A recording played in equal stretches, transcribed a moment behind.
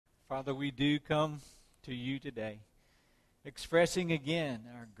Father, we do come to you today, expressing again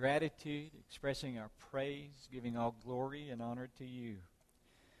our gratitude, expressing our praise, giving all glory and honor to you.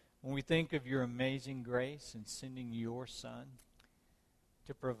 When we think of your amazing grace in sending your Son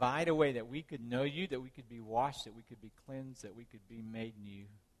to provide a way that we could know you, that we could be washed, that we could be cleansed, that we could be made new,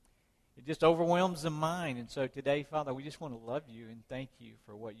 it just overwhelms the mind. And so today, Father, we just want to love you and thank you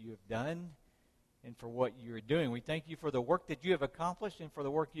for what you have done and for what you're doing. We thank you for the work that you have accomplished and for the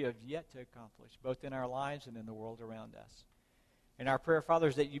work you have yet to accomplish, both in our lives and in the world around us. And our prayer, Father,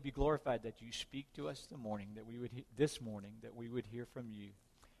 is that you be glorified, that you speak to us this morning, that we would hear from you.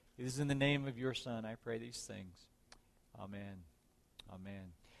 It is in the name of your Son I pray these things. Amen.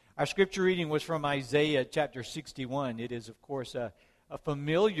 Amen. Our scripture reading was from Isaiah chapter 61. It is, of course, a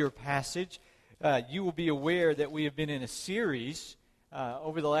familiar passage. You will be aware that we have been in a series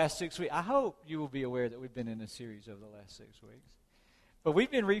over the last 6 weeks. I hope you will be aware that we've been in a series over the last 6 weeks. But we've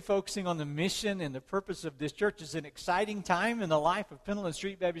been refocusing on the mission and the purpose of this church. It's an exciting time in the life of Pendleton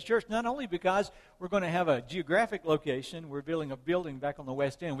Street Baptist Church, not only because we're going to have a geographic location. We're building a building back on the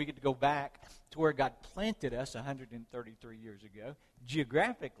West End. We get to go back to where God planted us 133 years ago,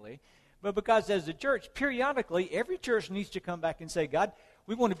 geographically. But because as a church, periodically, every church needs to come back and say, God,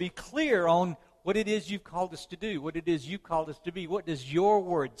 we want to be clear on what it is you've called us to do, what it is you've called us to be. What does your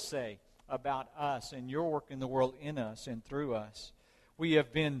word say about us and your work in the world in us and through us? We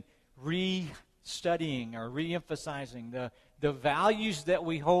have been re-studying or re-emphasizing the values that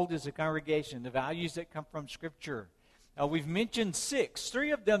we hold as a congregation, the values that come from Scripture. We've mentioned 6,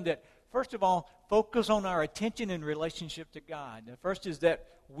 3 of them that, first of all, focus on our attention and relationship to God. The first is that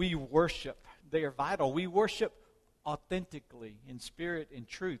we worship. They are vital. We worship authentically, in spirit and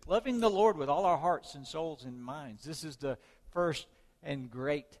truth, loving the Lord with all our hearts and souls and minds. This is the first and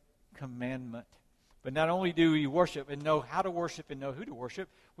great commandment. But not only do we worship and know how to worship and know who to worship,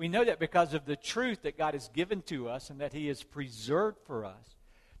 we know that because of the truth that God has given to us and that He has preserved for us,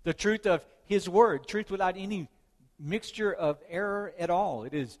 the truth of His Word, truth without any mixture of error at all.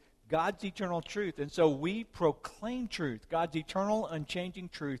 It is God's eternal truth. And so we proclaim truth, God's eternal, unchanging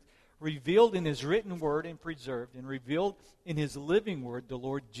truth, revealed in His written Word and preserved, and revealed in His living Word, the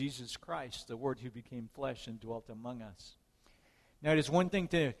Lord Jesus Christ, the Word who became flesh and dwelt among us. Now, it is one thing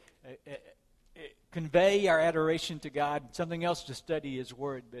to convey our adoration to God, something else to study His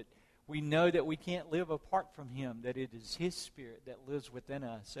Word, but we know that we can't live apart from Him, that it is His Spirit that lives within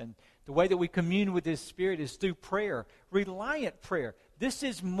us. And the way that we commune with His Spirit is through prayer, reliant prayer. This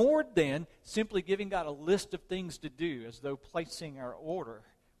is more than simply giving God a list of things to do, as though placing our order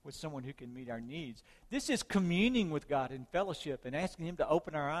with someone who can meet our needs. This is communing with God in fellowship and asking Him to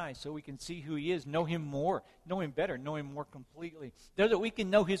open our eyes so we can see who He is, know Him more, know Him better, know Him more completely, so that we can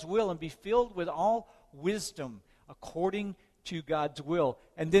know His will and be filled with all wisdom according to God's will.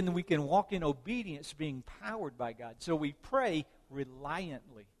 And then we can walk in obedience, being powered by God. So we pray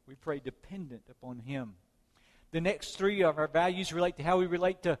reliantly. We pray dependent upon Him. The next 3 of our values relate to how we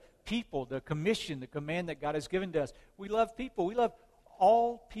relate to people, the commission, the command that God has given to us. We love people. We love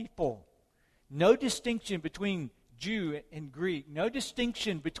all people. No distinction between Jew and Greek. No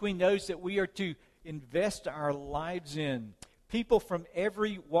distinction between those that we are to invest our lives in. People from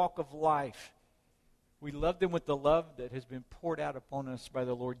every walk of life. We love them with the love that has been poured out upon us by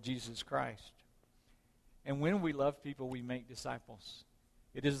the Lord Jesus Christ. And when we love people, we make disciples.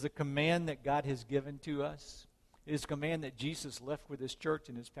 It is the command that God has given to us. It is a command that Jesus left with His church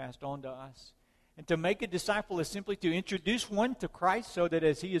and has passed on to us. And to make a disciple is simply to introduce one to Christ so that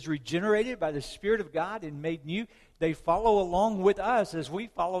as he is regenerated by the Spirit of God and made new, they follow along with us as we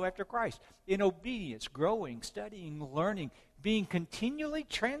follow after Christ in obedience, growing, studying, learning, being continually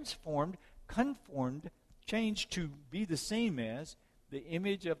transformed, conformed, changed to be the same as the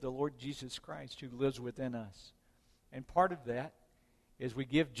image of the Lord Jesus Christ who lives within us. And part of that is we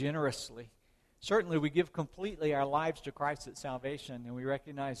give generously. Certainly, we give completely our lives to Christ at salvation, and we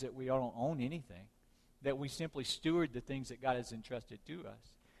recognize that we don't own anything, that we simply steward the things that God has entrusted to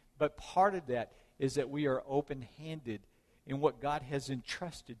us. But part of that is that we are open-handed in what God has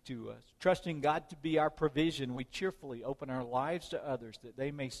entrusted to us. Trusting God to be our provision, we cheerfully open our lives to others that they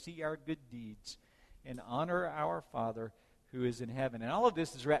may see our good deeds and honor our Father who is in heaven. And all of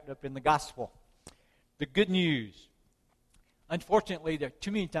this is wrapped up in the gospel, the good news. Unfortunately,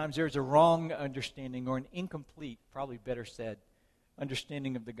 too many times there's a wrong understanding or an incomplete, probably better said,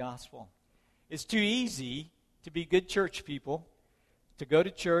 understanding of the gospel. It's too easy to be good church people, to go to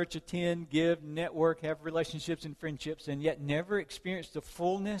church, attend, give, network, have relationships and friendships, and yet never experience the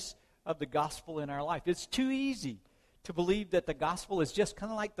fullness of the gospel in our life. It's too easy to believe that the gospel is just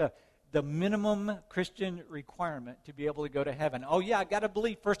kind of like the the minimum Christian requirement to be able to go to heaven. Oh yeah, I got to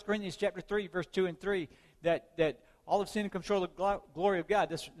believe 1 Corinthians chapter 3, verse 2 and 3, that all have sinned and come short of the glory of God.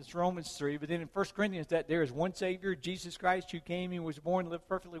 That's Romans 3. But then in 1 Corinthians, that there is one Savior, Jesus Christ, who came and was born, lived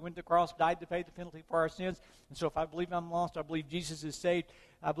perfectly, went to the cross, died to pay the penalty for our sins. And so if I believe I'm lost, I believe Jesus is saved,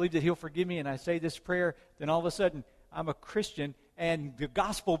 I believe that He'll forgive me, and I say this prayer, then all of a sudden I'm a Christian, and the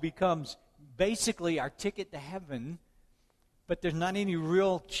gospel becomes basically our ticket to heaven, but there's not any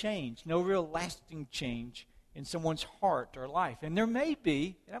real change, no real lasting change in someone's heart or life. And there may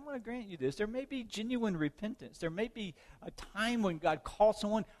be, and I'm going to grant you this, there may be genuine repentance. There may be a time when God calls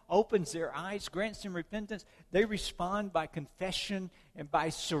someone, opens their eyes, grants them repentance. They respond by confession and by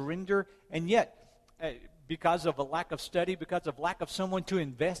surrender. And yet, because of a lack of study, because of lack of someone to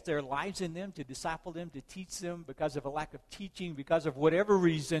invest their lives in them, to disciple them, to teach them, because of a lack of teaching, because of whatever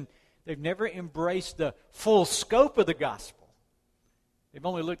reason, they've never embraced the full scope of the gospel. They've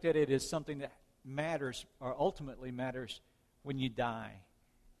only looked at it as something that matters, or ultimately matters, when you die.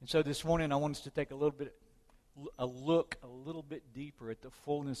 And so this morning I want us to take a look a little bit deeper at the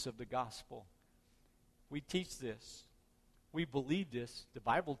fullness of the gospel. We teach this. We believe this. The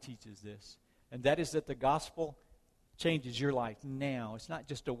Bible teaches this. And that is that the gospel changes your life now. It's not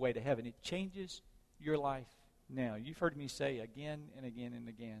just a way to heaven. It changes your life now. You've heard me say again and again and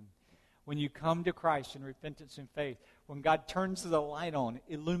again. When you come to Christ in repentance and faith, when God turns the light on,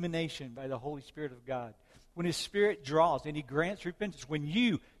 illumination by the Holy Spirit of God, when His Spirit draws and He grants repentance, when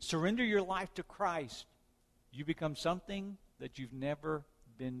you surrender your life to Christ, you become something that you've never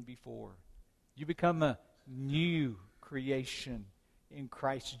been before. You become a new creation in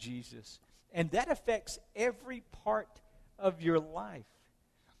Christ Jesus. And that affects every part of your life.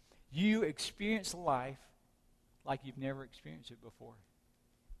 You experience life like you've never experienced it before.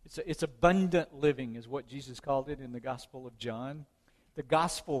 It's abundant living is what Jesus called it in the Gospel of John. The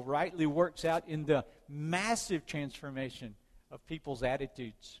gospel rightly works out in the massive transformation of people's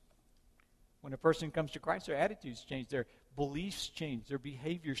attitudes. When a person comes to Christ, their attitudes change, their beliefs change, their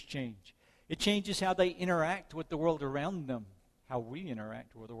behaviors change. It changes how they interact with the world around them, how we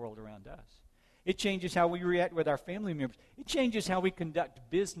interact with the world around us. It changes how we react with our family members. It changes how we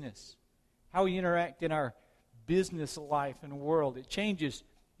conduct business, how we interact in our business life and world. It changes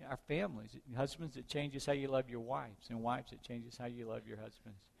our families. Husbands, it changes how you love your wives. And wives, it changes how you love your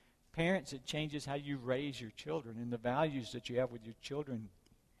husbands. Parents, it changes how you raise your children and the values that you have with your children.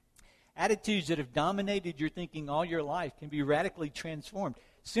 Attitudes that have dominated your thinking all your life can be radically transformed.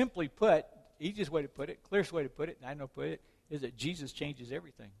 Simply put, easiest way to put it, clearest way to put it, and I know put it, is that Jesus changes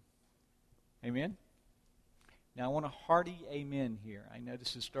everything. Amen? Now, I want a hearty amen here. I know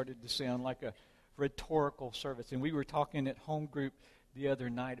this has started to sound like a rhetorical service, and we were talking at home group the other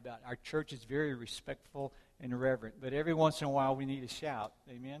night about our church is very respectful and reverent, but every once in a while we need a shout.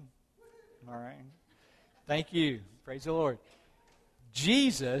 Amen? All right. Thank you. Praise the Lord.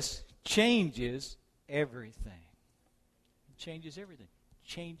 Jesus changes everything. He changes everything.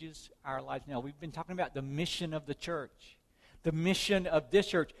 Changes our lives. Now, we've been talking about the mission of the church, the mission of this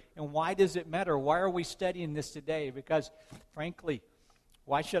church, and why does it matter? Why are we studying this today? Because, frankly,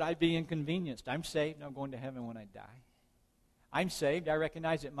 why should I be inconvenienced? I'm saved. I'm going to heaven when I die. I'm saved. I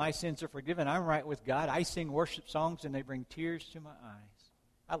recognize that my sins are forgiven. I'm right with God. I sing worship songs, and they bring tears to my eyes.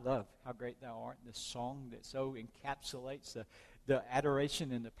 I love How Great Thou Art, this song that so encapsulates the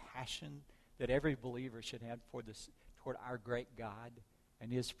adoration and the passion that every believer should have toward our great God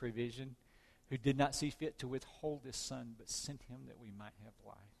and His provision, who did not see fit to withhold His Son, but sent Him that we might have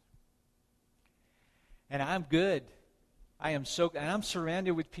life. And I'm good. And I'm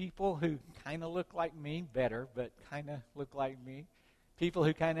surrounded with people who kind of look like me, better, but kind of look like me. People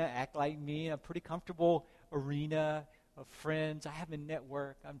who kind of act like me, a pretty comfortable arena of friends. I have a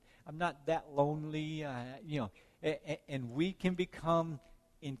network. I'm not that lonely, and we can become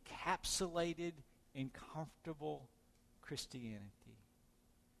encapsulated in comfortable Christianity.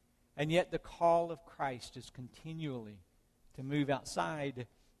 And yet the call of Christ is continually to move outside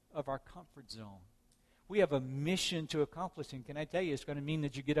of our comfort zone. We have a mission to accomplish, and can I tell you, it's going to mean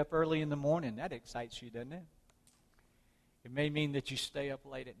that you get up early in the morning. That excites you, doesn't it? It may mean that you stay up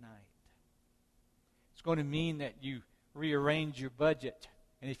late at night. It's going to mean that you rearrange your budget,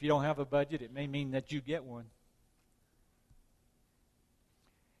 and if you don't have a budget, it may mean that you get one.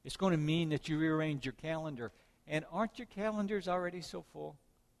 It's going to mean that you rearrange your calendar, and aren't your calendars already so full?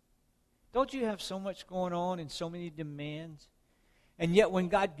 Don't you have so much going on and so many demands? And yet when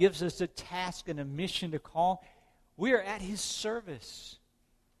God gives us a task and a mission to call, we are at His service.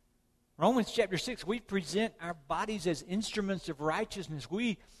 Romans chapter 6, we present our bodies as instruments of righteousness.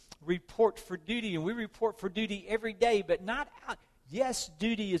 We report for duty, and we report for duty every day, but not out. Yes,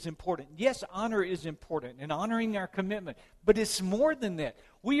 duty is important. Yes, honor is important, and honoring our commitment. But it's more than that.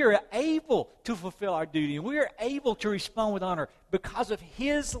 We are able to fulfill our duty, and we are able to respond with honor because of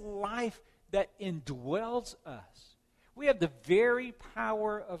His life that indwells us. We have the very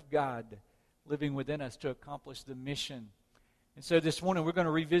power of God living within us to accomplish the mission. And so this morning we're going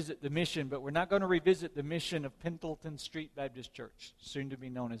to revisit the mission, but we're not going to revisit the mission of Pendleton Street Baptist Church, soon to be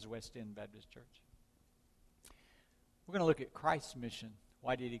known as West End Baptist Church. We're going to look at Christ's mission.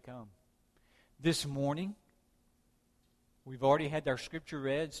 Why did He come? This morning, we've already had our scripture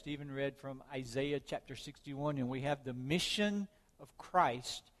read. Stephen read from Isaiah chapter 61, and we have the mission of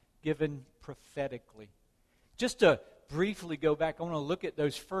Christ given prophetically. Just to briefly go back, I want to look at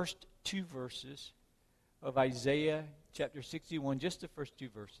those first two verses of Isaiah chapter 61, just the first two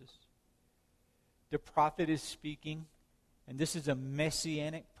verses. The prophet is speaking, and this is a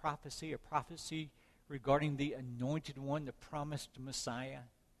messianic prophecy, a prophecy regarding the anointed one, the promised Messiah.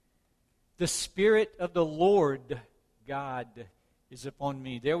 The Spirit of the Lord God is upon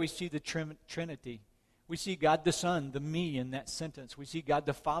me. There we see the Trinity. We see God the Son, the me in that sentence. We see God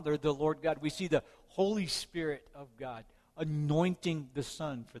the Father, the Lord God. We see the Holy Spirit of God anointing the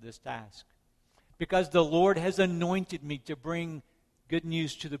Son for this task. Because the Lord has anointed me to bring good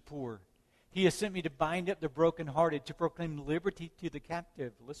news to the poor. He has sent me to bind up the brokenhearted, to proclaim liberty to the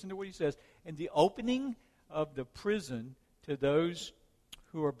captive. Listen to what He says. And the opening of the prison to those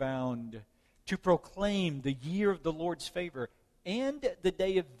who are bound, to proclaim the year of the Lord's favor and the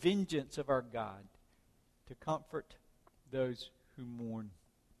day of vengeance of our God, to comfort those who mourn,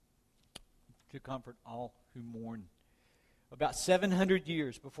 to comfort all who mourn. About 700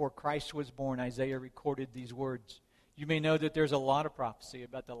 years before Christ was born, Isaiah recorded these words. You may know that there's a lot of prophecy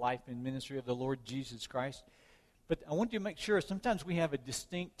about the life and ministry of the Lord Jesus Christ. But I want you to make sure, sometimes we have a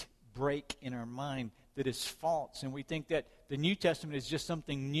distinct break in our mind that is false, and we think that the New Testament is just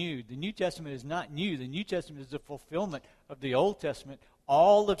something new. The New Testament is not new. The New Testament is the fulfillment of the Old Testament.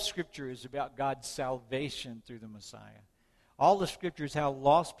 All of Scripture is about God's salvation through the Messiah. All of Scripture is how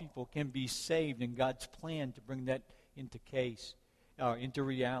lost people can be saved, and God's plan to bring that into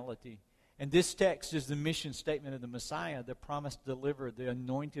reality. And this text is the mission statement of the Messiah, the promised deliverer, the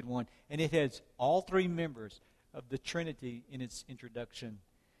anointed one. And it has all three members of the Trinity in its introduction.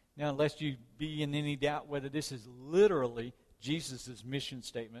 Now, unless you be in any doubt whether this is literally Jesus' mission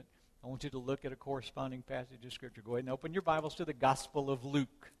statement, I want you to look at a corresponding passage of Scripture. Go ahead and open your Bibles to the Gospel of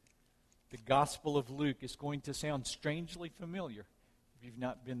Luke. The Gospel of Luke is going to sound strangely familiar if you've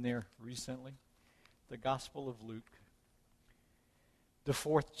not been there recently. The Gospel of Luke, the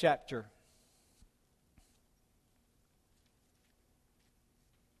 4th chapter.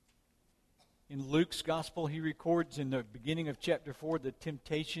 In Luke's Gospel, he records in the beginning of chapter 4 the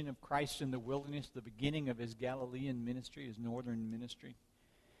temptation of Christ in the wilderness, the beginning of His Galilean ministry, His northern ministry.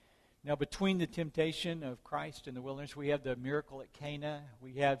 Now, between the temptation of Christ in the wilderness, we have the miracle at Cana.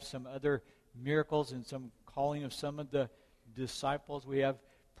 We have some other miracles and some calling of some of the disciples. We have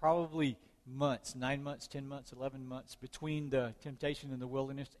probably months, 9 months, 10 months, 11 months between the temptation in the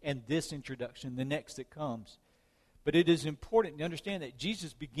wilderness and this introduction, the next that comes. But it is important to understand that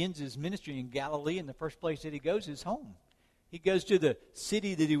Jesus begins His ministry in Galilee, and the first place that He goes is home. He goes to the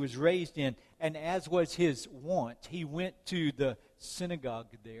city that He was raised in, and as was His wont, He went to the synagogue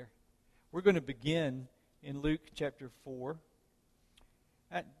there. We're going to begin in Luke chapter 4.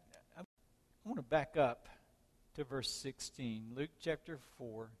 I want to back up to verse 16. Luke chapter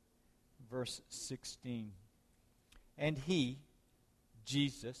 4, verse 16. And He,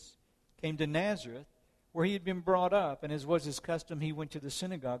 Jesus, came to Nazareth, where He had been brought up, and as was His custom, He went to the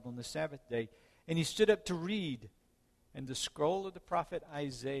synagogue on the Sabbath day, and He stood up to read, and the scroll of the prophet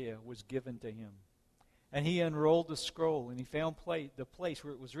Isaiah was given to Him. And He unrolled the scroll, and He found the place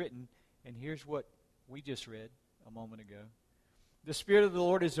where it was written, and here's what we just read a moment ago. The Spirit of the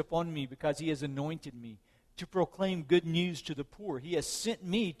Lord is upon me, because He has anointed me to proclaim good news to the poor. He has sent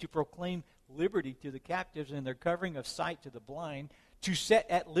me to proclaim liberty to the captives and the covering of sight to the blind, to set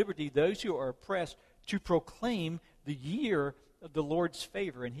at liberty those who are oppressed, to proclaim the year of the Lord's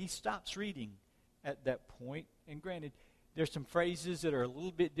favor. And he stops reading at that point. And granted, there's some phrases that are a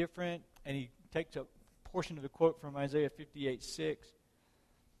little bit different, and he takes a portion of the quote from Isaiah 58:6.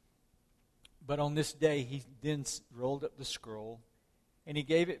 But on this day, he then rolled up the scroll, and he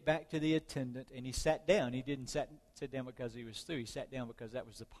gave it back to the attendant, and he sat down. He didn't sit down because he was through. He sat down because that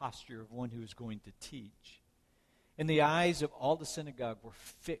was the posture of one who was going to teach. And the eyes of all the synagogue were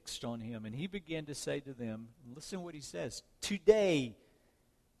fixed on him. And he began to say to them, listen to what he says, today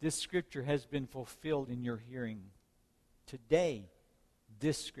this scripture has been fulfilled in your hearing. Today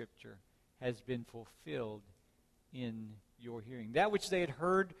this scripture has been fulfilled in your hearing. That which they had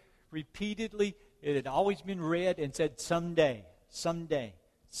heard repeatedly, it had always been read and said, someday, someday,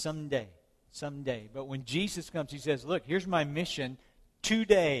 someday, someday. But when Jesus comes, he says, look, here's my mission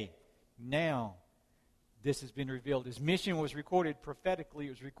today, now. This has been revealed. His mission was recorded prophetically.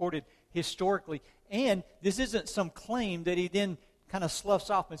 It was recorded historically. And this isn't some claim that he then kind of sloughs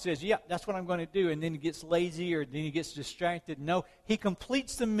off and says, yeah, that's what I'm going to do, and then he gets lazy or then he gets distracted. No, he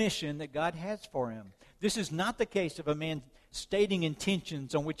completes the mission that God has for him. This is not the case of a man stating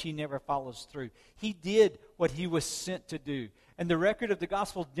intentions on which he never follows through. He did what he was sent to do. And the record of the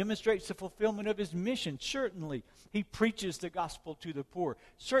gospel demonstrates the fulfillment of his mission. Certainly, he preaches the gospel to the poor.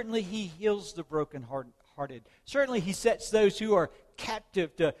 Certainly, he heals the brokenhearted. Certainly, he sets those who are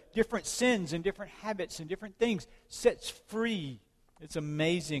captive to different sins and different habits and different things, sets free. It's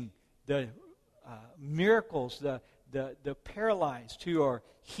amazing the miracles, the paralyzed who are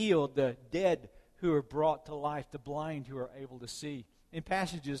healed, the dead who are brought to life, the blind who are able to see. In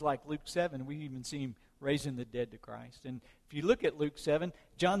passages like Luke 7, we even see him raising the dead to Christ. And if you look at Luke 7,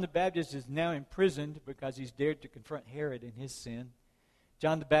 John the Baptist is now imprisoned because he's dared to confront Herod in his sin.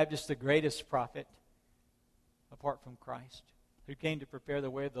 John the Baptist, the greatest prophet, apart from Christ, who came to prepare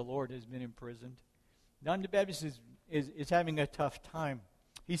the way of the Lord, has been imprisoned. John the Baptist is having a tough time.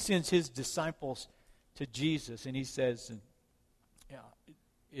 He sends his disciples to Jesus, and he says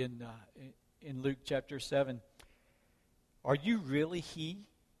in Luke chapter 7, are you really he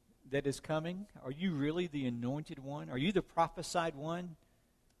that is coming? Are you really the anointed one? Are you the prophesied one?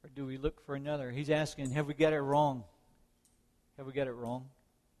 Or do we look for another? He's asking, have we got it wrong? Have we got it wrong?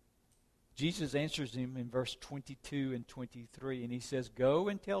 Jesus answers him in verse 22 and 23, and he says, go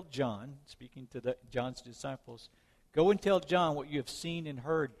and tell John, speaking to John's disciples, go and tell John what you have seen and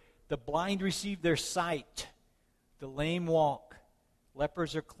heard. The blind receive their sight, the lame walk,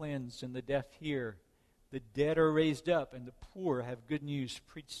 lepers are cleansed, and the deaf hear. The dead are raised up, and the poor have good news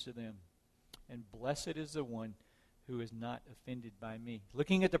preached to them. And blessed is the one who is not offended by me.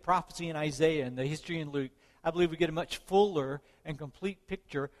 Looking at the prophecy in Isaiah and the history in Luke, I believe we get a much fuller and complete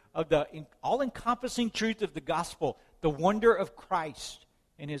picture of the all-encompassing truth of the gospel, the wonder of Christ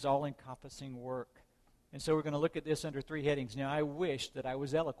and his all-encompassing work. And so we're going to look at this under three headings. Now, I wish that I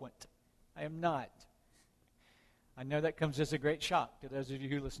was eloquent. I am not. I know that comes as a great shock to those of you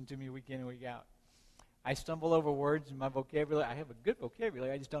who listen to me week in and week out. I stumble over words in my vocabulary. I have a good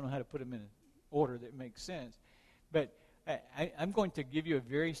vocabulary. I just don't know how to put them in an order that makes sense. But I'm going to give you a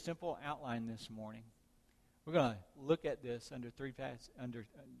very simple outline this morning. We're going to look at this under three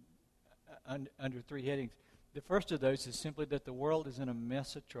headings. The first of those is simply that the world is in a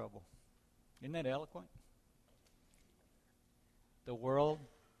mess of trouble. Isn't that eloquent? The world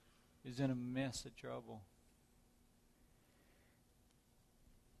is in a mess of trouble.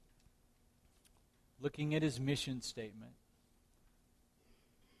 Looking at his mission statement,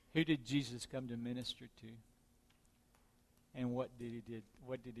 who did Jesus come to minister to? And what did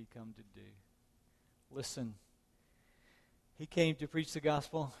he come to do? Listen, he came to preach the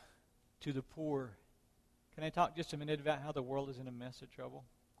gospel to the poor. Can I talk just a minute about how the world is in a mess of trouble?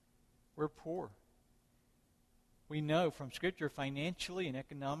 We're poor. We know from Scripture financially and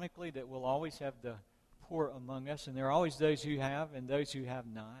economically that we'll always have the poor among us, and there are always those who have and those who have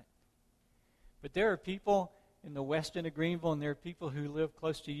not. But there are people in the west end of Greenville, and there are people who live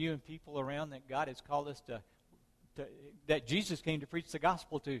close to you and people around that God has called us to that Jesus came to preach the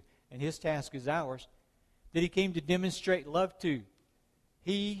gospel to, and his task is ours, that he came to demonstrate love to.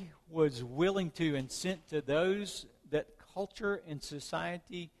 He was willing to and sent to those that culture and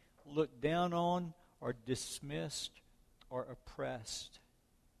society looked down on or dismissed or oppressed.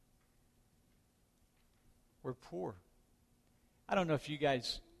 We're poor. I don't know if you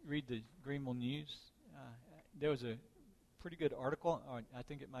guys read the Greenville News. There was a pretty good article, or I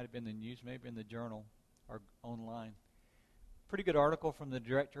think it might have been the news, maybe in the Journal or online. Pretty good article from the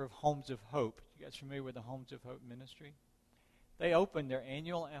director of Homes of Hope. You guys familiar with the Homes of Hope ministry? They opened their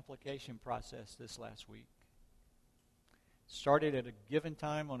annual application process this last week. Started at a given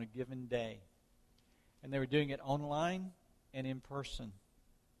time on a given day. And they were doing it online and in person.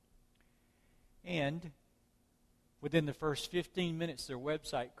 And within the first 15 minutes, their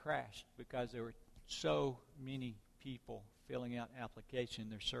website crashed because there were so many people filling out application,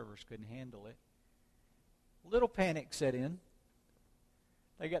 their servers couldn't handle it. A little panic set in.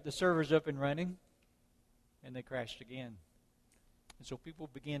 They got the servers up and running, and they crashed again. And so people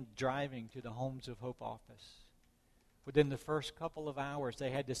began driving to the Homes of Hope office. Within the first couple of hours, they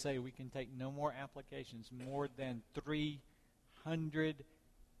had to say, we can take no more applications. More than 300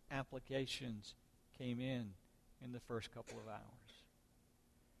 applications came in the first couple of hours.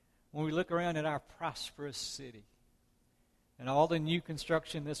 When we look around at our prosperous city, and all the new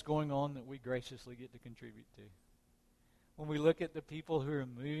construction that's going on that we graciously get to contribute to. When we look at the people who are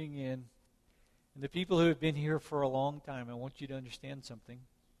moving in and the people who have been here for a long time, I want you to understand something.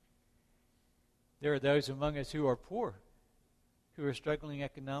 There are those among us who are poor, who are struggling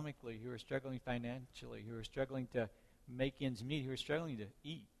economically, who are struggling financially, who are struggling to make ends meet, who are struggling to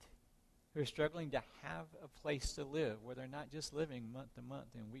eat, who are struggling to have a place to live, where they're not just living month to month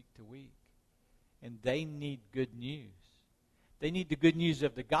and week to week. And they need good news. They need the good news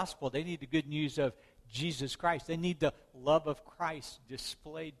of the gospel. They need the good news of Jesus Christ. They need the love of Christ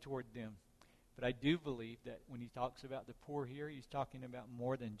displayed toward them. But I do believe that when he talks about the poor here, he's talking about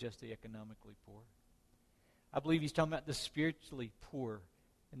more than just the economically poor. I believe he's talking about the spiritually poor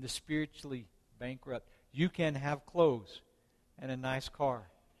and the spiritually bankrupt. You can have clothes and a nice car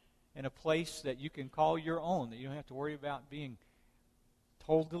and a place that you can call your own, that you don't have to worry about being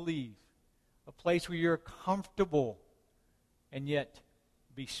told to leave. A place where you're comfortable and yet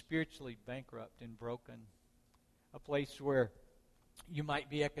be spiritually bankrupt and broken. A place where you might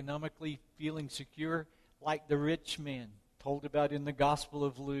be economically feeling secure, like the rich man told about in the Gospel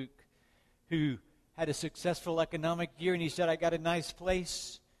of Luke, who had a successful economic year, and he said, I got a nice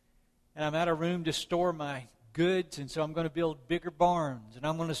place, and I'm out of room to store my goods, and so I'm going to build bigger barns, and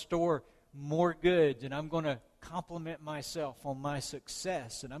I'm going to store more goods, and I'm going to compliment myself on my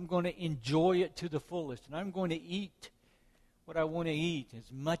success, and I'm going to enjoy it to the fullest, and I'm going to eat what I want to eat as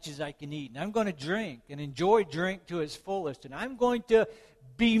much as I can eat, and I'm going to drink and enjoy drink to its fullest, and I'm going to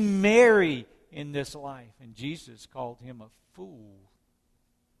be merry in this life. And Jesus called him a fool.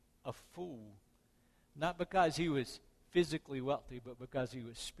 A fool. Not because he was physically wealthy, but because he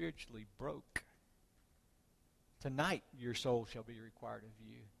was spiritually broke. Tonight your soul shall be required of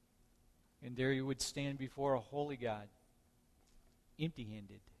you. And there you would stand before a holy God,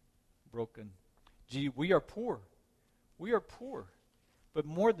 empty-handed, broken. Gee, we are poor. We are poor. But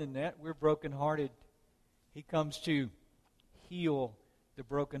more than that, we're brokenhearted. He comes to heal the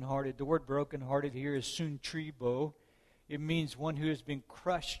brokenhearted. The word brokenhearted here is suntribo. It means one who has been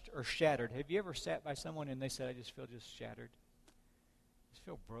crushed or shattered. Have you ever sat by someone and they said, I just feel shattered? I just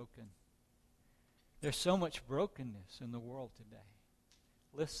feel broken. There's so much brokenness in the world today.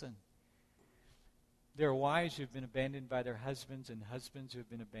 Listen. There are wives who have been abandoned by their husbands and husbands who have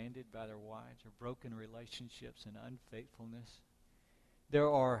been abandoned by their wives, or broken relationships and unfaithfulness. There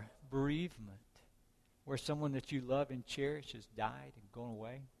are bereavement, where someone that you love and cherish has died and gone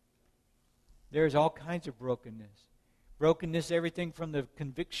away. There's all kinds of brokenness. Brokenness, everything from the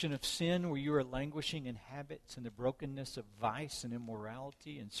conviction of sin, where you are languishing in habits, and the brokenness of vice and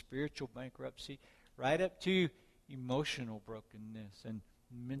immorality and spiritual bankruptcy, right up to emotional brokenness and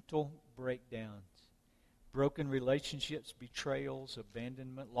mental breakdowns. Broken relationships, betrayals,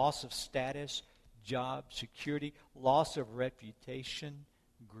 abandonment, loss of status, job, security, loss of reputation,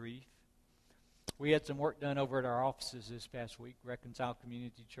 grief. We had some work done over at our offices this past week. Reconcile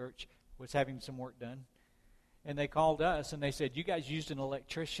Community Church was having some work done. And they called us and they said, you guys used an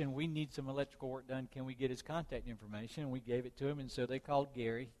electrician. We need some electrical work done. Can we get his contact information? And we gave it to him, and so they called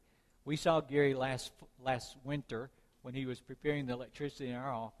Gary. We saw Gary last winter when he was preparing the electricity in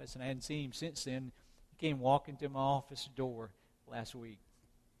our office, and I hadn't seen him since then. Came walking to my office door last week,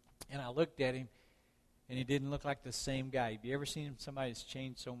 and I looked at him, and he didn't look like the same guy. Have you ever seen somebody that's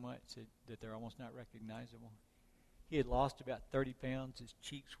changed so much that they're almost not recognizable? He had lost about 30 pounds. His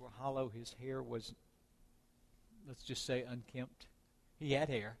cheeks were hollow. His hair was, let's just say, unkempt. He had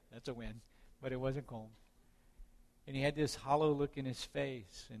hair. That's a win, but it wasn't combed. And he had this hollow look in his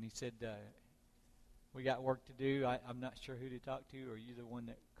face, and he said, we got work to do. I'm not sure who to talk to. Are you the one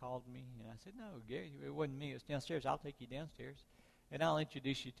that called me? And I said, no, Gary, it wasn't me. It was downstairs. I'll take you downstairs, and I'll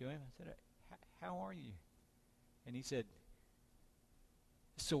introduce you to him. I said, how are you? And he said,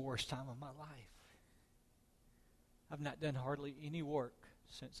 it's the worst time of my life. I've not done hardly any work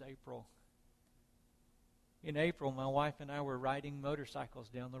since April. In April, my wife and I were riding motorcycles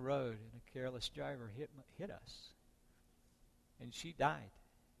down the road, and a careless driver hit us, and she died.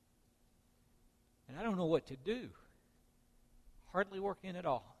 And I don't know what to do. Hardly working at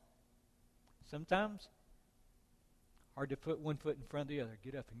all. Sometimes, hard to put one foot in front of the other.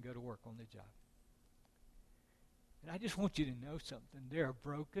 Get up and go to work on the job. And I just want you to know something. There are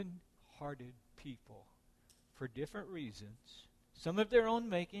broken-hearted people for different reasons. Some of their own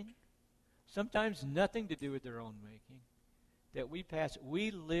making. Sometimes nothing to do with their own making. That we pass.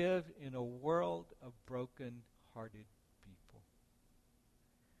 We live in a world of broken-hearted people.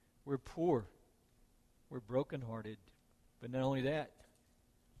 We're poor. We're brokenhearted. But not only that,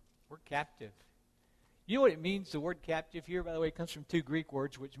 we're captive. You know what it means, the word captive here? By the way, it comes from two Greek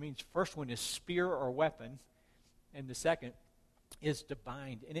words, which means first one is spear or weapon, and the second is to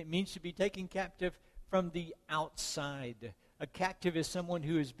bind, and it means to be taken captive from the outside. A captive is someone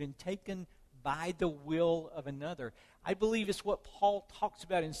who has been taken by the will of another. I believe it's what Paul talks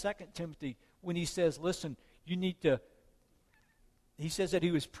about in 2 Timothy when he says, listen, you need to, he says that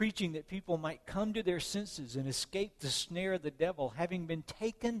he was preaching that people might come to their senses and escape the snare of the devil, having been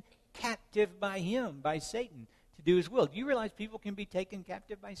taken captive by him, by Satan, to do his will. Do you realize people can be taken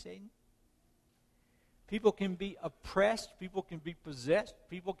captive by Satan? People can be oppressed. People can be possessed.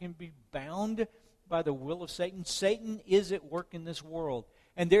 People can be bound by the will of Satan. Satan is at work in this world.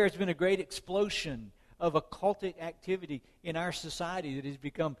 And there has been a great explosion of occultic activity in our society that has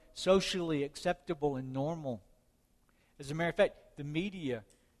become socially acceptable and normal. As a matter of fact, the media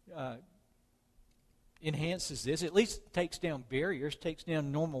enhances this. At least takes down barriers, takes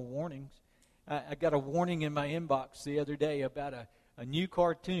down normal warnings. I got a warning in my inbox the other day about a new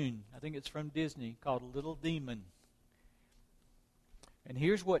cartoon. I think it's from Disney called Little Demon. And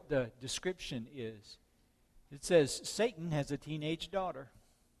here's what the description is. It says, Satan has a teenage daughter.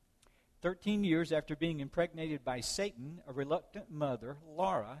 13 years after being impregnated by Satan, a reluctant mother,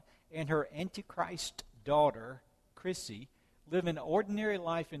 Laura, and her Antichrist daughter, Chrissy, live an ordinary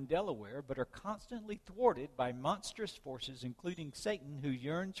life in Delaware, but are constantly thwarted by monstrous forces, including Satan, who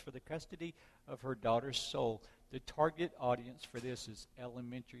yearns for the custody of her daughter's soul. The target audience for this is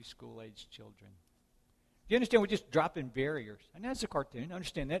elementary school-age children. Do you understand? We're just dropping barriers. I know it's a cartoon, I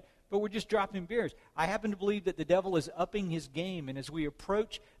understand that, but we're just dropping barriers. I happen to believe that the devil is upping his game, and as we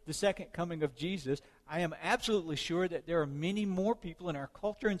approach the second coming of Jesus, I am absolutely sure that there are many more people in our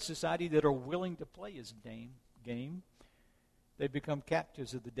culture and society that are willing to play his game. They become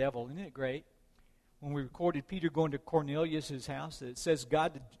captives of the devil. Isn't it great? When we recorded Peter going to Cornelius' house, it says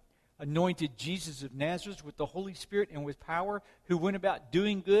God anointed Jesus of Nazareth with the Holy Spirit and with power, who went about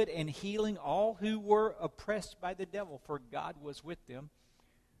doing good and healing all who were oppressed by the devil, for God was with them.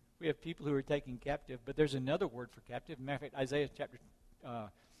 We have people who are taken captive, but there's another word for captive. Matter of fact, Isaiah chapter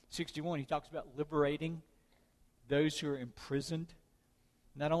 61, he talks about liberating those who are imprisoned.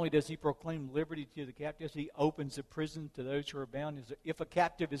 Not only does he proclaim liberty to the captives, he opens the prison to those who are bound. If a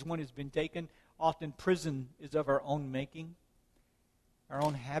captive is one who's been taken, often prison is of our own making. Our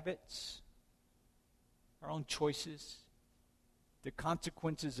own habits, our own choices, the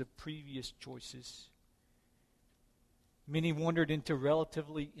consequences of previous choices. Many wandered into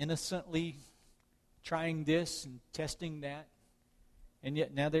relatively innocently trying this and testing that, and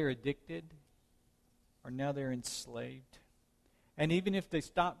yet now they're addicted, or now they're enslaved. And even if they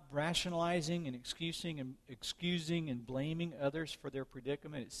stop rationalizing and excusing and blaming others for their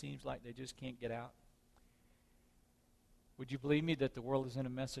predicament, it seems like they just can't get out. Would you believe me that the world is in a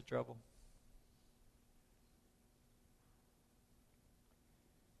mess of trouble?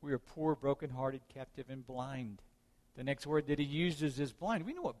 We are poor, brokenhearted, captive, and blind. The next word that he uses is blind.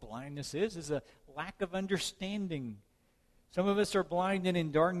 We know what blindness is. It's a lack of understanding. Some of us are blind and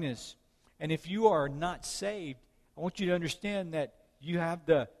in darkness. And if you are not saved, I want you to understand that you have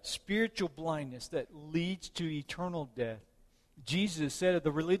the spiritual blindness that leads to eternal death. Jesus said of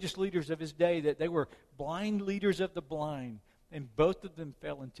the religious leaders of his day that they were blind leaders of the blind, and both of them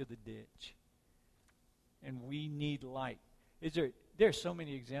fell into the ditch. And we need light. There are so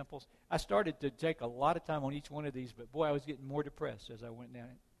many examples. I started to take a lot of time on each one of these, but boy, I was getting more depressed as I went down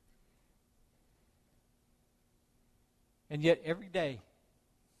it. And yet every day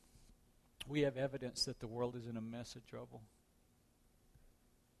we have evidence that the world is in a mess of trouble.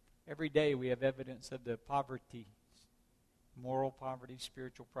 Every day we have evidence of the poverty, moral poverty,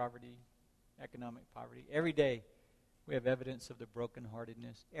 spiritual poverty, economic poverty. Every day we have evidence of the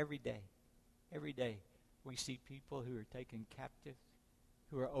brokenheartedness. Every day we see people who are taken captive,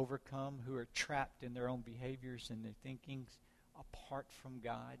 who are overcome, who are trapped in their own behaviors and their thinkings apart from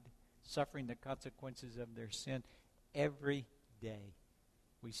God, suffering the consequences of their sin. Every day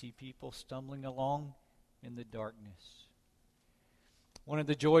we see people stumbling along in the darkness. One of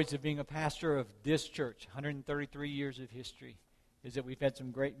the joys of being a pastor of this church, 133 years of history, is that we've had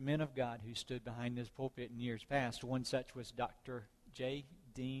some great men of God who stood behind this pulpit in years past. One such was Dr. J.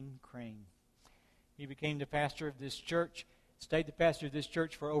 Dean Crane. He became the pastor of this church, stayed the pastor of this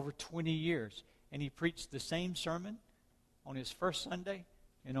church for over 20 years, and he preached the same sermon on his first Sunday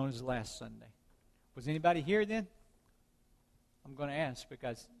and on his last Sunday. Was anybody here then? I'm going to ask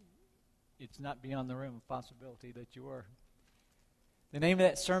because it's not beyond the realm of possibility that you were. The name of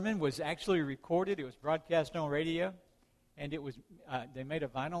that sermon was actually recorded. It was broadcast on radio, and it was they made a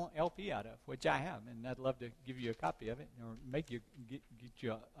vinyl LP out of, which I have, and I'd love to give you a copy of it, or make you get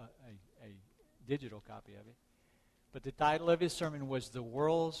you a digital copy of it. But the title of his sermon was "The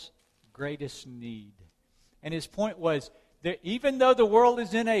World's Greatest Need," and his point was even though the world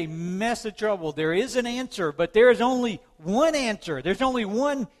is in a mess of trouble, there is an answer, but there is only one answer. There's only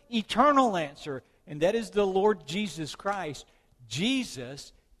one eternal answer, and that is the Lord Jesus Christ.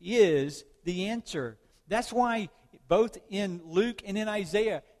 Jesus is the answer. That's why both in Luke and in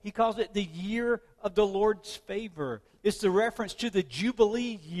Isaiah, he calls it the year of the Lord's favor. It's the reference to the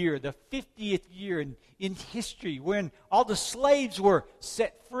Jubilee year, the 50th year in history, when all the slaves were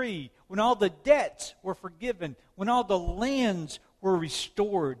set free, when all the debts were forgiven, when all the lands were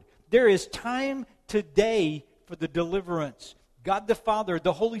restored. There is time today for the deliverance. God the Father,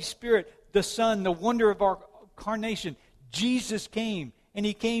 the Holy Spirit, the Son, the wonder of our incarnation, Jesus came, and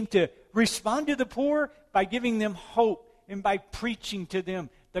he came to respond to the poor by giving them hope and by preaching to them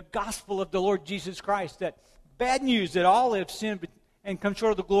the gospel of the Lord Jesus Christ, that bad news that all have sinned and come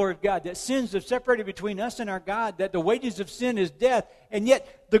short of the glory of God, that sins have separated between us and our God, that the wages of sin is death, and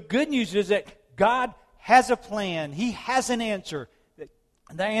yet the good news is that God has a plan. He has an answer.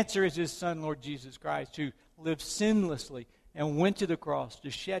 The answer is his Son, Lord Jesus Christ, who lived sinlessly and went to the cross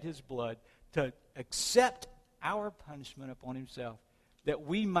to shed his blood, to accept our punishment upon himself, that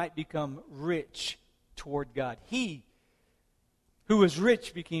we might become rich toward God. He who was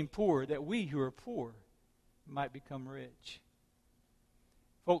rich became poor, that we who are poor might become rich.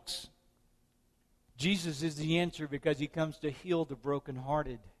 Folks, Jesus is the answer because he comes to heal the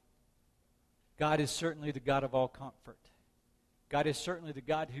brokenhearted. God is certainly the God of all comfort. God is certainly the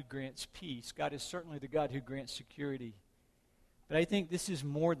God who grants peace. God is certainly the God who grants security. But I think this is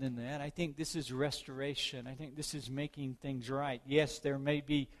more than that. I think this is restoration. I think this is making things right. Yes, there may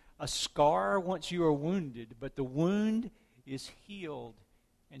be a scar once you are wounded, but the wound is healed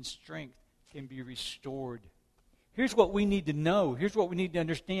and strength can be restored. Here's what we need to know. Here's what we need to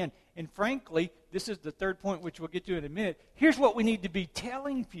understand. And frankly, this is the third point, which we'll get to in a minute. Here's what we need to be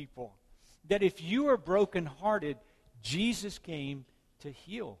telling people. That if you are brokenhearted, Jesus came to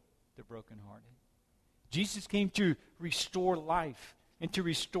heal the brokenhearted. Jesus came to restore life and to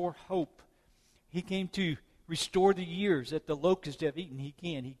restore hope. He came to restore the years that the locusts have eaten. He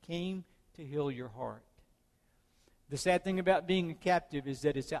came to heal your heart. The sad thing about being a captive is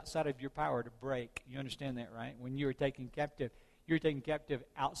that it's outside of your power to break. You understand that, right? When you are taken captive, you're taken captive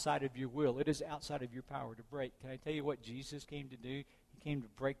outside of your will. It is outside of your power to break. Can I tell you what Jesus came to do? He came to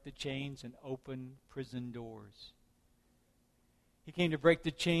break the chains and open prison doors. He came to break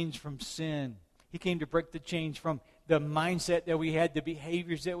the chains from sin. He came to break the chains from the mindset that we had, the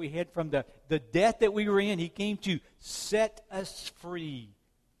behaviors that we had, from the death that we were in. He came to set us free.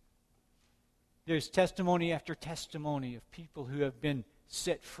 There's testimony after testimony of people who have been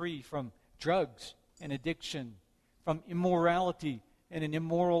set free from drugs and addiction, from immorality and an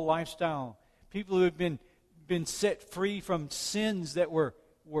immoral lifestyle. People who have been set free from sins that were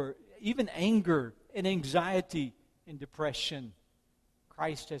even anger and anxiety and depression.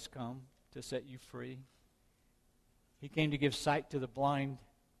 Christ has come to set you free. He came to give sight to the blind.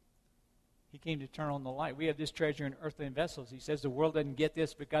 He came to turn on the light. We have this treasure in earthly vessels. He says the world doesn't get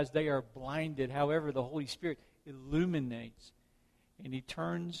this because they are blinded. However, the Holy Spirit illuminates and he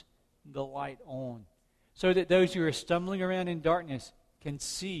turns the light on so that those who are stumbling around in darkness can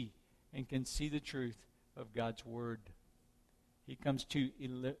see the truth of God's Word. He comes to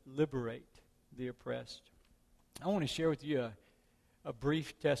liberate the oppressed. I want to share with you a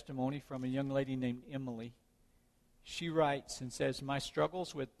brief testimony from a young lady named Emily. She writes and says, my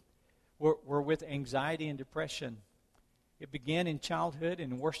struggles were with anxiety and depression. It began in childhood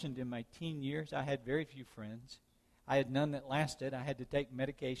and worsened in my teen years. I had very few friends. I had none that lasted. I had to take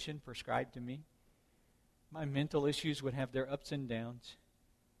medication prescribed to me. My mental issues would have their ups and downs.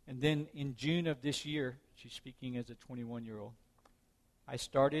 And then in June of this year, she's speaking as a 21-year-old, I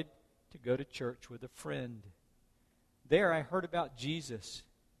started to go to church with a friend. There I heard about Jesus.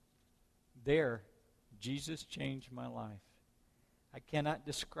 There, Jesus changed my life. I cannot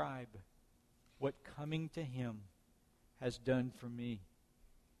describe what coming to him has done for me.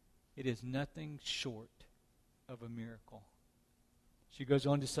 It is nothing short of a miracle. She goes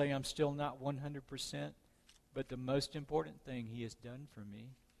on to say, I'm still not 100%, but the most important thing he has done for me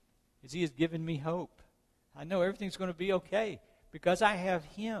is he has given me hope. I know everything's going to be okay because I have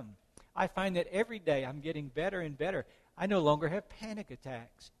him. I find that every day I'm getting better and better. I no longer have panic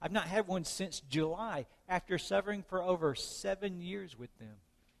attacks. I've not had one since July after suffering for over 7 years with them.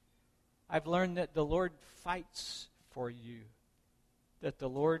 I've learned that the Lord fights for you, that the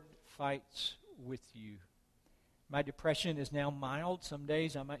Lord fights with you. My depression is now mild. Some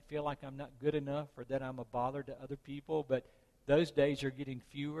days I might feel like I'm not good enough or that I'm a bother to other people, but those days are getting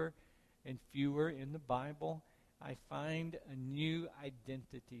fewer and fewer in the Bible. I find a new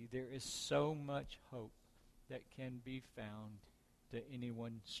identity. There is so much hope that can be found to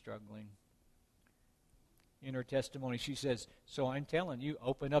anyone struggling. In her testimony, she says, so I'm telling you,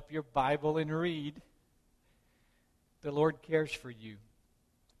 open up your Bible and read. The Lord cares for you.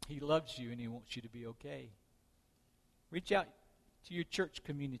 He loves you and He wants you to be okay. Reach out to your church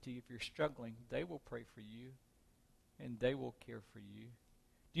community if you're struggling. They will pray for you and they will care for you.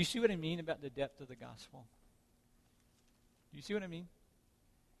 Do you see what I mean about the depth of the gospel? Do you see what I mean?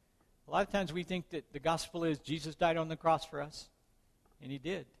 A lot of times we think that the gospel is Jesus died on the cross for us, and He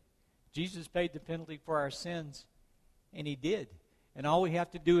did. Jesus paid the penalty for our sins, and He did. And all we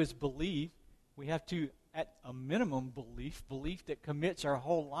have to do is believe. We have to, at a minimum, belief that commits our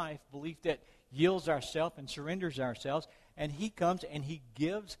whole life, belief that yields ourselves and surrenders ourselves, and He comes and He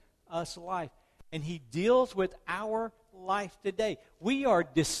gives us life. And He deals with our life today. We are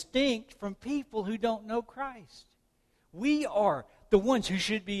distinct from people who don't know Christ. We are the ones who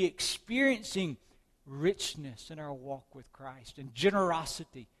should be experiencing richness in our walk with Christ and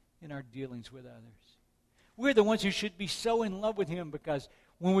generosity in our dealings with others. We're the ones who should be so in love with Him because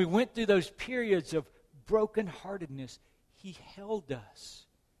when we went through those periods of brokenheartedness, He held us.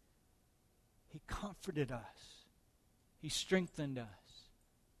 He comforted us. He strengthened us.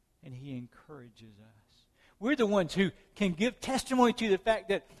 And He encourages us. We're the ones who can give testimony to the fact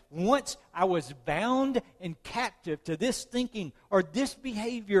that once I was bound and captive to this thinking or this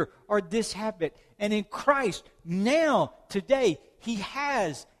behavior or this habit. And in Christ, now, today, He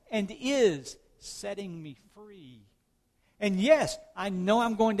has and is setting me free. And yes, I know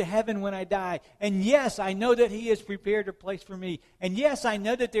I'm going to heaven when I die. And yes, I know that He has prepared a place for me. And yes, I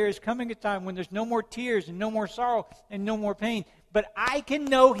know that there is coming a time when there's no more tears and no more sorrow and no more pain. But I can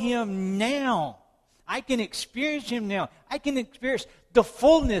know Him now. I can experience Him now. I can experience the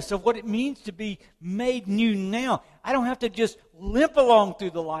fullness of what it means to be made new now. I don't have to just limp along through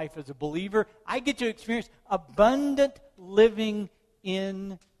the life as a believer. I get to experience abundant living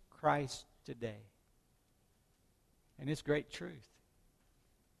in Christ today. And it's great truth.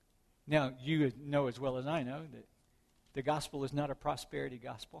 Now, you know as well as I know that the gospel is not a prosperity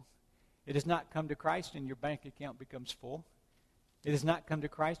gospel. It does not come to Christ and your bank account becomes full. It does not come to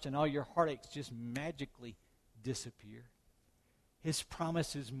Christ and all your heartaches just magically disappear. His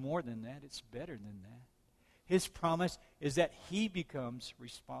promise is more than that. It's better than that. His promise is that He becomes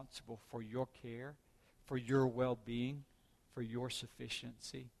responsible for your care, for your well-being, for your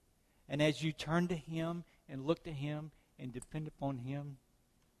sufficiency. And as you turn to Him and look to Him and depend upon Him,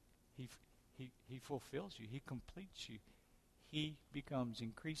 He fulfills you. He completes you. He becomes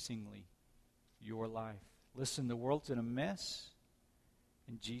increasingly your life. Listen, the world's in a mess.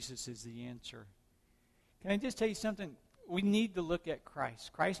 And Jesus is the answer. Can I just tell you something? We need to look at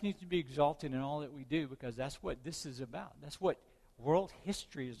Christ. Christ needs to be exalted in all that we do because that's what this is about. That's what world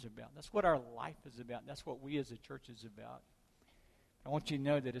history is about. That's what our life is about. That's what we as a church is about. I want you to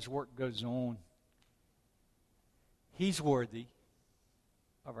know that His work goes on. He's worthy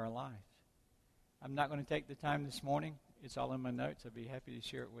of our life. I'm not going to take the time this morning. It's all in my notes. I'd be happy to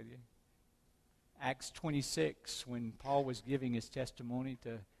share it with you. Acts 26, when Paul was giving his testimony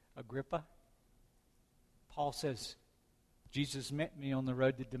to Agrippa, Paul says, Jesus met me on the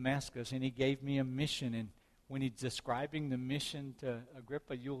road to Damascus, and He gave me a mission. And when He's describing the mission to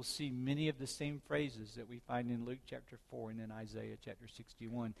Agrippa, you'll see many of the same phrases that we find in Luke chapter 4 and in Isaiah chapter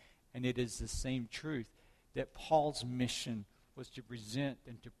 61. And it is the same truth that Paul's mission was to present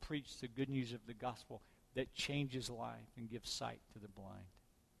and to preach the good news of the gospel that changes life and gives sight to the blind.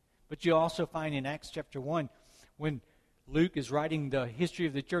 But you also find in Acts chapter 1, when Luke is writing the history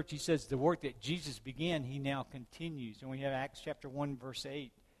of the church, he says the work that Jesus began, He now continues. And we have Acts chapter 1, verse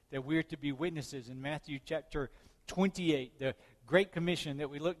 8, that we're to be witnesses. In Matthew chapter 28, the Great Commission that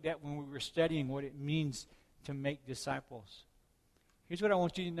we looked at when we were studying what it means to make disciples. Here's what I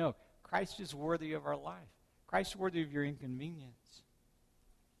want you to know. Christ is worthy of our life. Christ is worthy of your inconvenience.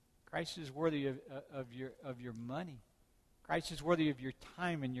 Christ is worthy of your money. Christ is worthy of your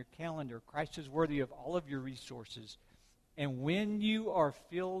time and your calendar. Christ is worthy of all of your resources. And when you are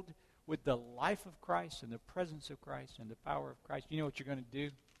filled with the life of Christ and the presence of Christ and the power of Christ, you know what you're going to do?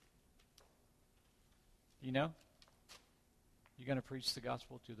 You know? You're going to preach the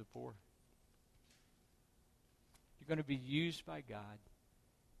gospel to the poor. You're going to be used by God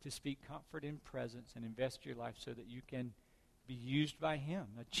to speak comfort and presence and invest your life so that you can be used by Him,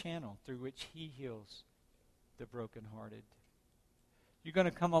 a channel through which He heals the brokenhearted. You're going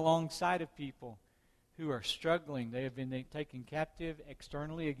to come alongside of people who are struggling. They have been taken captive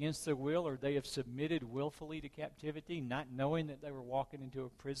externally against their will, or they have submitted willfully to captivity, not knowing that they were walking into a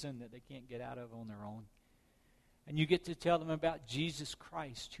prison that they can't get out of on their own. And you get to tell them about Jesus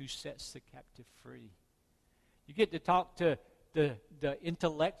Christ who sets the captive free. You get to talk to the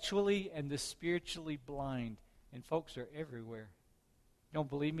intellectually and the spiritually blind. And folks are everywhere. Don't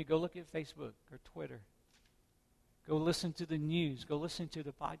believe me? Go look at Facebook or Twitter. Go listen to the news. Go listen to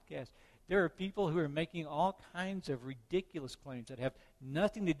the podcast. There are people who are making all kinds of ridiculous claims that have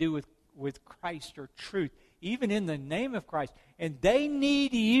nothing to do with Christ or truth, even in the name of Christ. And they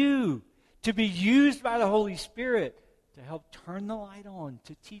need you to be used by the Holy Spirit to help turn the light on,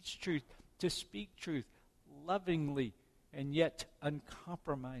 to teach truth, to speak truth lovingly and yet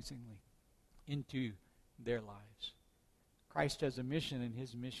uncompromisingly into their lives. Christ has a mission, and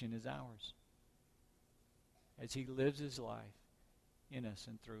his mission is ours as he lives his life in us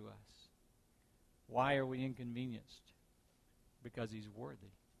and through us. Why are we inconvenienced? Because he's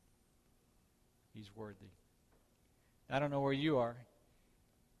worthy. He's worthy. I don't know where you are,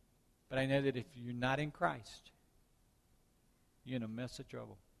 but I know that if you're not in Christ, you're in a mess of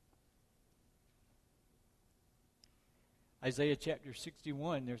trouble. Isaiah chapter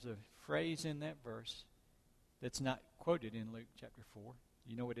 61, there's a phrase in that verse that's not quoted in Luke chapter 4.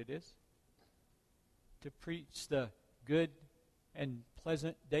 You know what it is? To preach the good and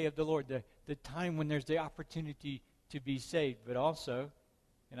pleasant day of the Lord, the time when there's the opportunity to be saved. But also,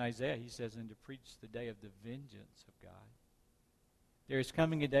 in Isaiah, he says, and to preach the day of the vengeance of God. There is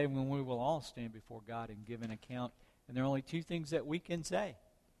coming a day when we will all stand before God and give an account. And there are only two things that we can say.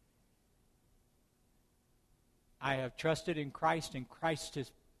 I have trusted in Christ, and Christ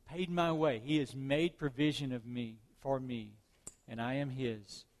has paid my way. He has made provision for me, and I am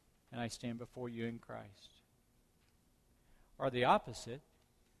his, and I stand before you in Christ. Or the opposite,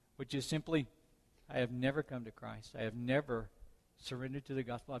 which is simply, I have never come to Christ. I have never surrendered to the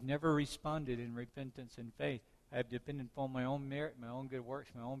gospel. I've never responded in repentance and faith. I have depended upon my own merit, my own good works,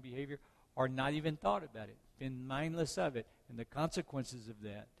 my own behavior, or not even thought about it, been mindless of it. And the consequences of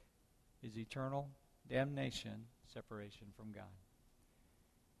that is eternal damnation, separation from God.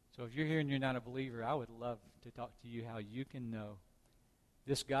 So if you're here and you're not a believer, I would love to talk to you how you can know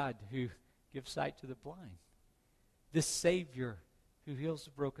this God who gives sight to the blind, this Savior who heals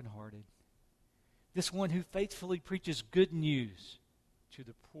the brokenhearted, this one who faithfully preaches good news to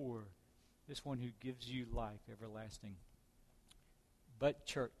the poor, this one who gives you life everlasting. But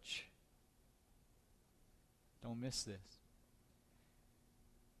church, don't miss this.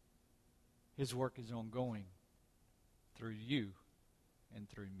 His work is ongoing through you and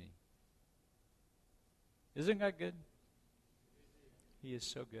through me. Isn't God good? He is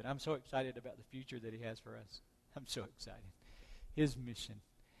so good. I'm so excited about the future that he has for us. I'm so excited. His mission.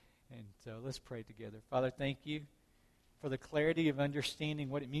 And so let's pray together. Father, thank you for the clarity of understanding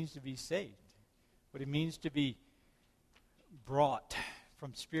what it means to be saved, what it means to be brought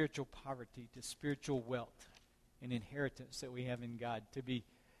from spiritual poverty to spiritual wealth and inheritance that we have in God, to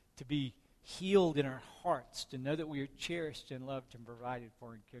be healed in our hearts, to know that we are cherished and loved and provided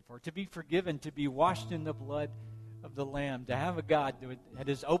for and cared for, to be forgiven, to be washed in the blood of the Lamb, to have a God that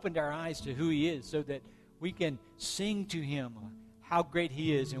has opened our eyes to who he is so that we can sing to him how great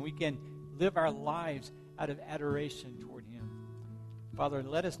he is, and we can live our lives out of adoration toward him. Father,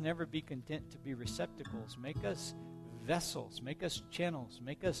 let us never be content to be receptacles. Make us vessels, make us channels,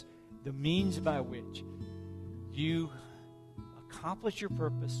 make us the means by which you accomplish your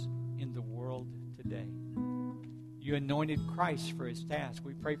purpose in the world today. You anointed Christ for his task.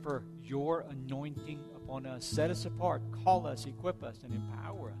 We pray for your anointing upon us. Set us apart, call us, equip us, and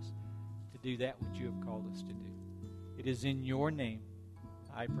empower us to do that which you have called us to do. It is in your name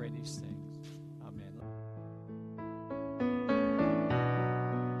I pray these things.